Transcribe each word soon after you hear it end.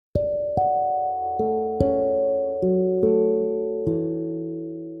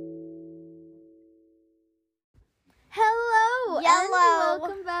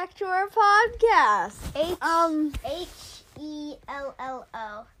Yeah. H-E-L-L-O.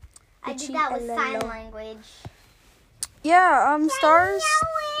 I did that with sign language. Yeah,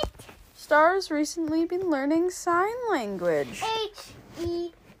 Star's recently been learning sign language.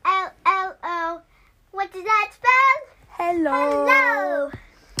 H-E-L-L-O. What does that spell? Hello.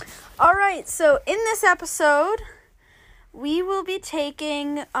 All right, so in this episode, we will be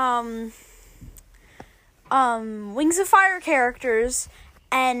taking Wings of Fire characters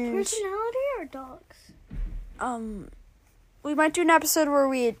and Personality or dogs? we might do an episode where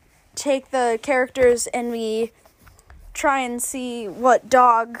we take the characters and we try and see what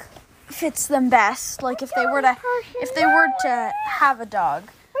dog fits them best. Like if they were to have a dog.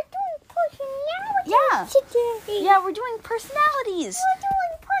 We're doing personalities today. Yeah, we're doing personalities.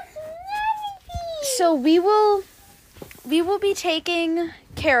 So we will be taking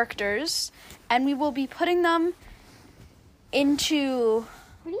characters and we will be putting them into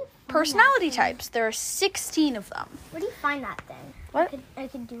personality types. There are 16 of them. Where do you find that then? What? I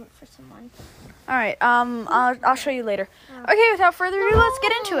could do it for someone. All right. I'll show you later. Okay. Without further ado, let's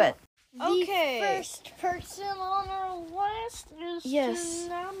get into it. Okay. The first person on our list is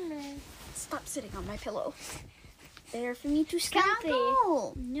Tsunami. Stop sitting on my pillow. They are for me to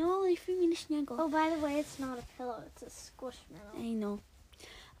snuggle. No, they're for me to snuggle. Oh, by the way, it's not a pillow. It's a squishmallow. I know.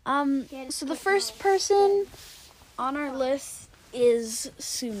 So the first person on our list is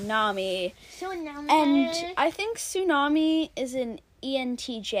Tsunami. And I think Tsunami is an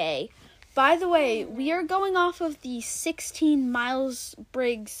ENTJ. By the way, we are going off of the 16 Miles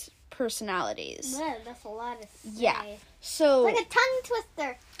Briggs personalities. Yeah, that's a lot of say. Yeah. So it's like a tongue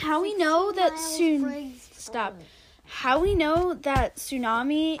twister. How we know that How we know that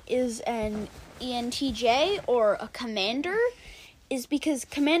Tsunami is an ENTJ or a commander is because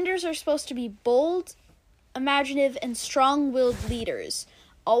commanders are supposed to be bold, imaginative, and strong-willed leaders,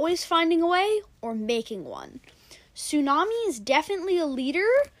 always finding a way or making one. Tsunami is definitely a leader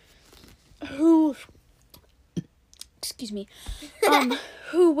who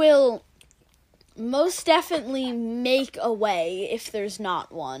who will most definitely make a way if there's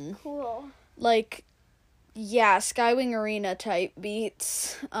not one. Cool. Like, yeah, Skywing Arena type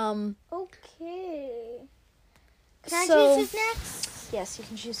beats. Okay. Can I choose who's next? Yes, you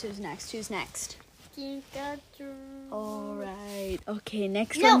can choose who's next. Who's next? Kinkajou. All right. Okay,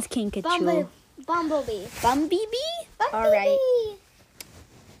 next one's Kinkajou. Bumblebee. Bumblebee? All right.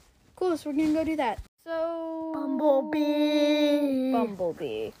 Cool, so we're going to go do that. So... Bumblebee.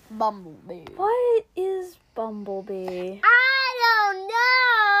 What is Bumblebee? I don't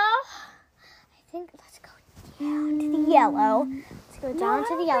know. I think let's go down to the yellow. Let's go down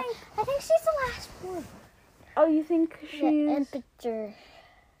to the yellow. I think she's the last one. Oh, you think she's...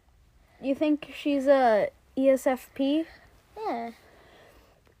 You think she's a ESFP? Yeah.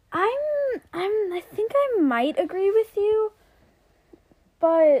 I think I might agree with you,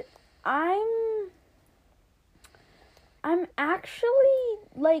 but I'm actually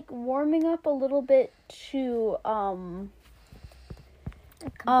like warming up a little bit to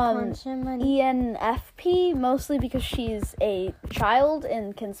ENFP, mostly because she's a child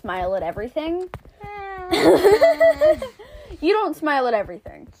and can smile at everything. You don't smile at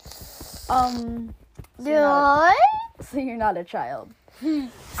everything. So you're not a child.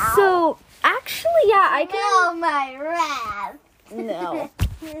 So, actually, yeah, I can... Oh, my wrath. No.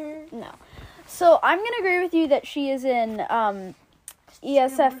 So, I'm going to agree with you that she is in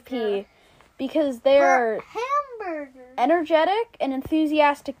ESFP because they're energetic and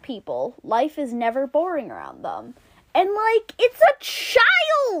enthusiastic people. Life is never boring around them. And, like, it's a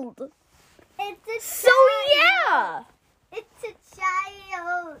child! So, yeah! It's a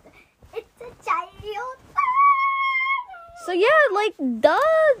child. So, yeah, like, duh.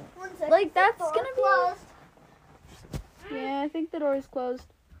 1 second. Like, that's gonna be... closed. Yeah, I think the door is closed.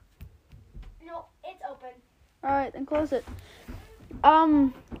 No, it's open. Alright, then close it.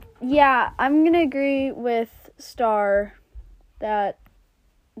 Yeah, I'm gonna agree with Star that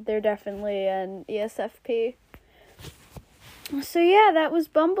they're definitely an ESFP. So, yeah, that was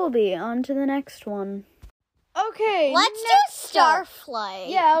Bumblebee. On to the next one. Okay, Let's do Starflight.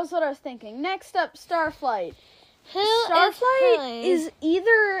 Yeah, that's what I was thinking. Next up, Starflight. Starflight is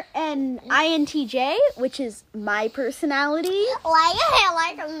either an INTJ, which is my personality.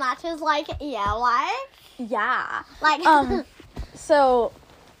 Like matches like Yeah. Like So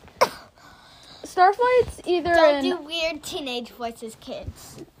Starflight's either don't do weird teenage voices,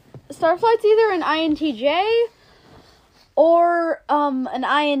 kids. Starflight's either an INTJ or an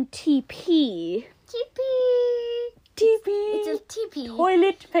INTP. TP. It's a TP.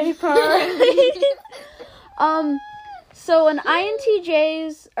 Toilet paper. So an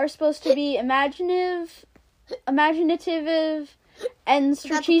INTJs are supposed to be imaginative, and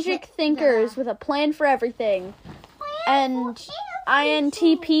strategic thinkers with a plan for everything. And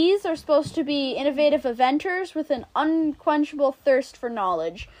INTPs are supposed to be innovative inventors with an unquenchable thirst for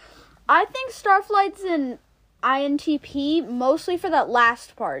knowledge. I think Starflight's an INTP mostly for that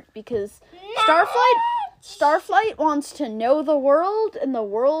last part, because Starflight wants to know the world, and the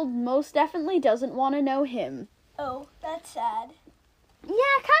world most definitely doesn't want to know him. Oh, that's sad.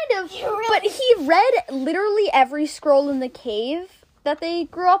 Yeah, kind of. But he read literally every scroll in the cave that they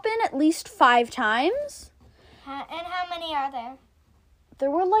grew up in at least 5 times. And how many are there? There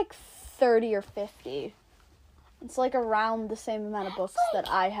were like 30 or 50. It's like around the same amount of books that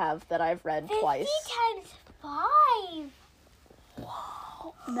I have that I've read 50 twice. times 5.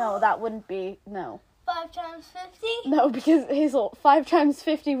 Wow. No, that wouldn't be, no. 5 times 50? No, because Hazel, 5 times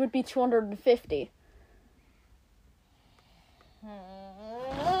 50 would be 250.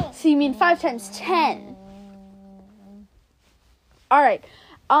 So you mean 5 times 10? All right.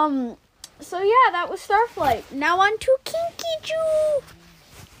 So yeah, that was Starflight. Now on to Kinkiju.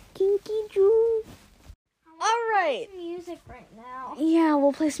 All right. Music right now. Yeah,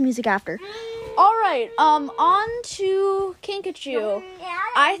 we'll play some music after. All right. On to Kinkaju.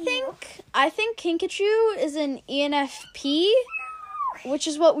 I think Kinkaju is an ENFP, which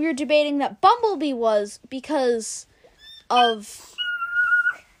is what we were debating that Bumblebee was because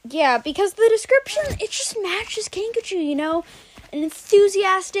the description, it just matches Kinkaju, you know? An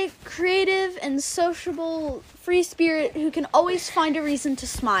enthusiastic, creative, and sociable free spirit who can always find a reason to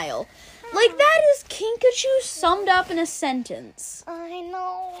smile. Like, that is Kinkaju summed up in a sentence. I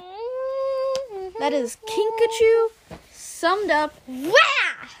know. That is Kinkaju summed up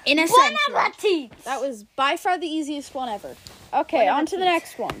in a sentence. That was by far the easiest one ever. Okay, on to the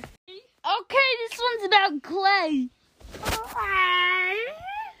next one. Okay, this one's about Clay.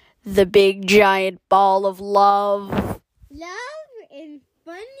 The big giant ball of love. Love and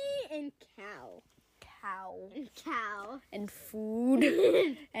funny and cow. And food.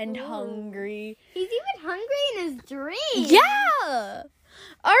 And hungry. He's even hungry in his dreams. Yeah!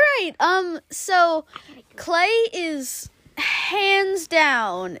 Alright, so Clay is hands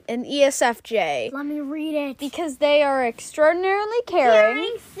down an ESFJ. Let me read it. Because they are extraordinarily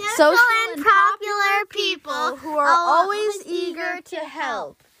caring, social and popular people who are always eager to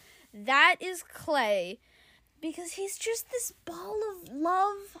help. That is Clay. Because he's just this ball of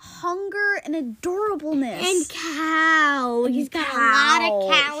love, hunger, and adorableness. And cow. He's got a lot of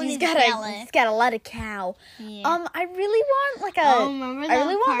cow in his belly. He's got a lot of cow. Yeah. I really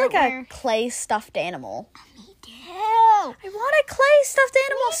want a Clay stuffed animal. Me too. I want a Clay stuffed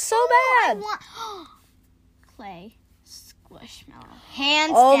animal so bad. Clay Squishmallow.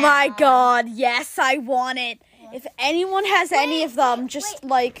 Hands down. Oh my god, yes, I want it. If anyone has any of them,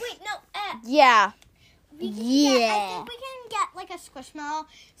 yeah. I think we can get like a Squishmallow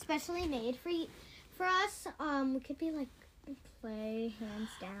specially made for us. We could be like Clay, hands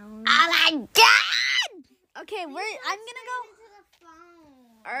down. Oh my god! Okay, I'm gonna go.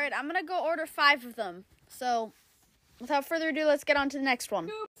 All right, I'm gonna go order 5 of them. So, without further ado, let's get on to the next one.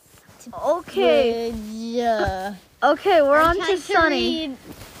 Okay. Yeah. Okay, we're on to Sunny.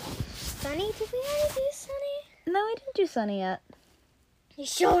 Sunny? Did we already do Sunny? No, we didn't do Sunny yet. You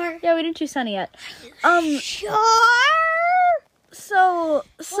sure? Yeah, we didn't do Sunny yet. Sure. So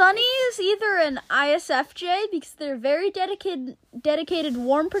Sunny is either an ISFJ because they're very dedicated,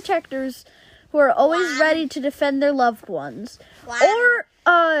 warm protectors who are always ready to defend their loved ones,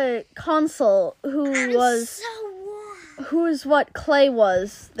 or Consul, who is what Clay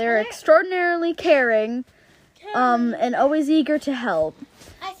was. They're extraordinarily caring, and always eager to help.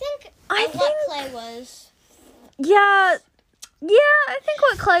 I think what Clay was. Yeah, I think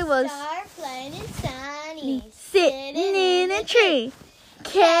what Clay was. Star playing in Sunny. Sitting in a tree.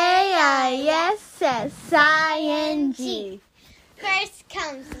 KISSING. First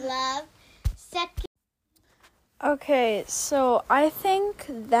comes love. Second. Okay, so I think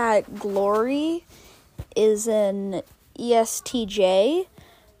that Glory is an ESTJ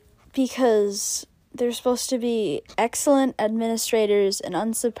because they're supposed to be excellent administrators and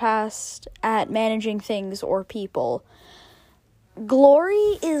unsurpassed at managing things or people.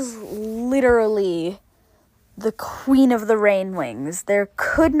 Glory is literally the queen of the rain wings. There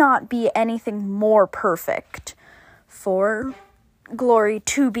could not be anything more perfect for Glory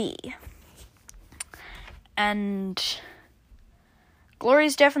to be. And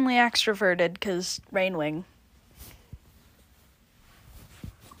Glory's definitely extroverted because Rainwing.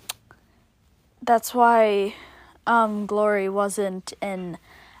 That's why Glory wasn't an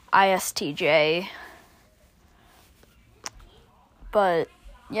ISTJ. But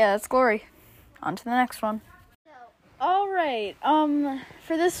yeah, that's Glory. On to the next one. All right.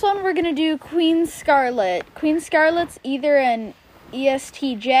 For this one, we're gonna do Queen Scarlet. Queen Scarlet's either an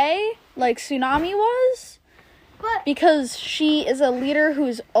ESTJ, like Tsunami was, But because she is a leader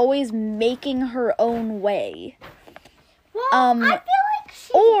who's always making her own way. well, I feel like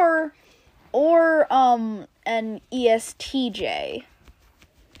she. Or an ESTJ.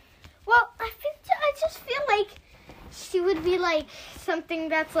 Well, I just feel like she would be like something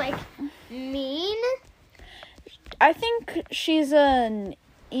that's like mean. I think she's an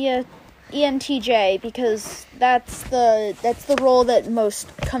ENTJ because that's the role that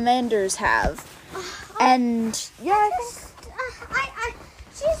most commanders have. And yeah, I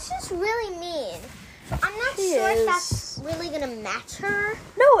she's just really mean. I'm not She sure is. if that's really gonna match her.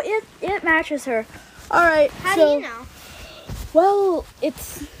 no, it matches her. All right. How so, do you know? Well,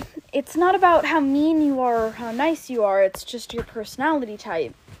 it's not about how mean you are or how nice you are. It's just your personality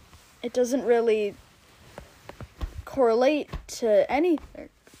type. It doesn't really correlate to anything.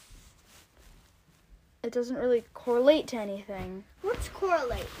 It doesn't really correlate to anything. What's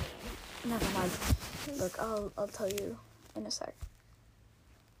correlate? Never mind. Look, I'll tell you in a sec.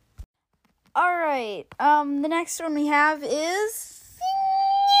 All right. The next one we have is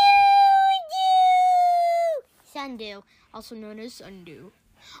Sundew, also known as Sundew.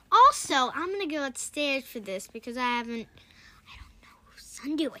 Also, I'm gonna go upstairs for this because I don't know who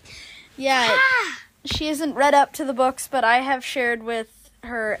Sundew is. yeah. She isn't read up to the books, but I have shared with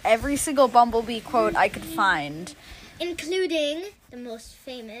her every single Bumblebee quote I could find. Including the most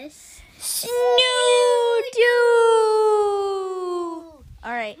famous Snoo-doo!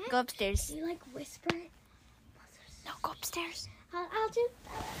 All right, go upstairs. Do you like whisper it? No, go upstairs. I'll do.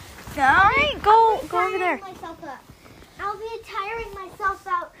 All right, go over Tiring there. myself up. I'll be tiring myself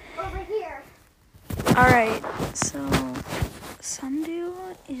out over here. All right, so Sundew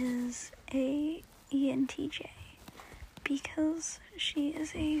is a ENTJ because she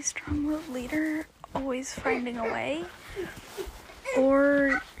is a strong-willed leader, always finding a way,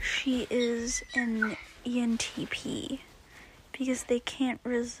 or she is an ENTP because they can't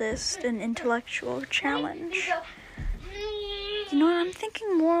resist an intellectual challenge. You know what, I'm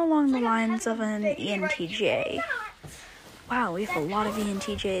thinking more along the lines of an ENTJ. Wow, we have a lot of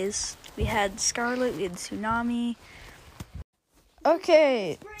ENTJs. We had Scarlet, we had Tsunami.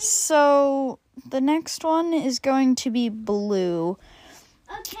 Okay, so the next one is going to be Blue.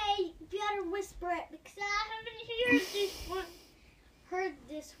 Okay, you gotta whisper it because I haven't heard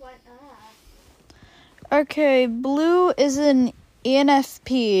this one. Okay, Blue is an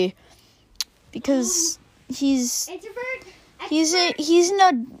ENFP because he's an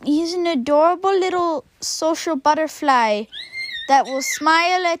adorable little social butterfly that will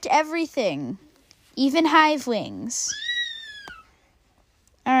smile at everything, even hive wings.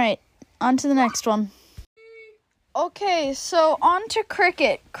 All right, on to the next one. Okay, so on to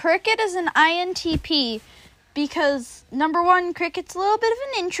Cricket. Cricket is an INTP because, number one, Cricket's a little bit of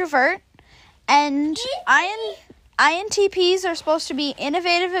an introvert, and INTPs are supposed to be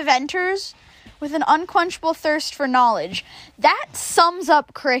innovative inventors with an unquenchable thirst for knowledge. That sums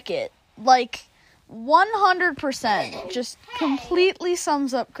up Cricket, like 100%. Just completely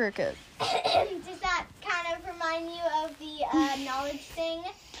sums up Cricket. Does that kind of remind you of the knowledge thing?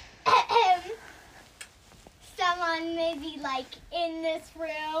 Someone maybe like in this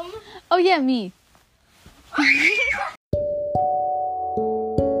room. Oh yeah, me.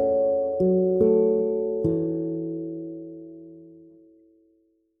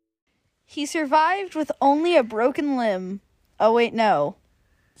 He survived with only a broken limb. Oh wait, no.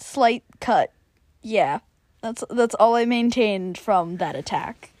 Slight cut. Yeah. That's all I maintained from that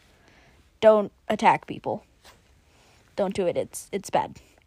attack. Don't attack people. Don't do it. It's bad.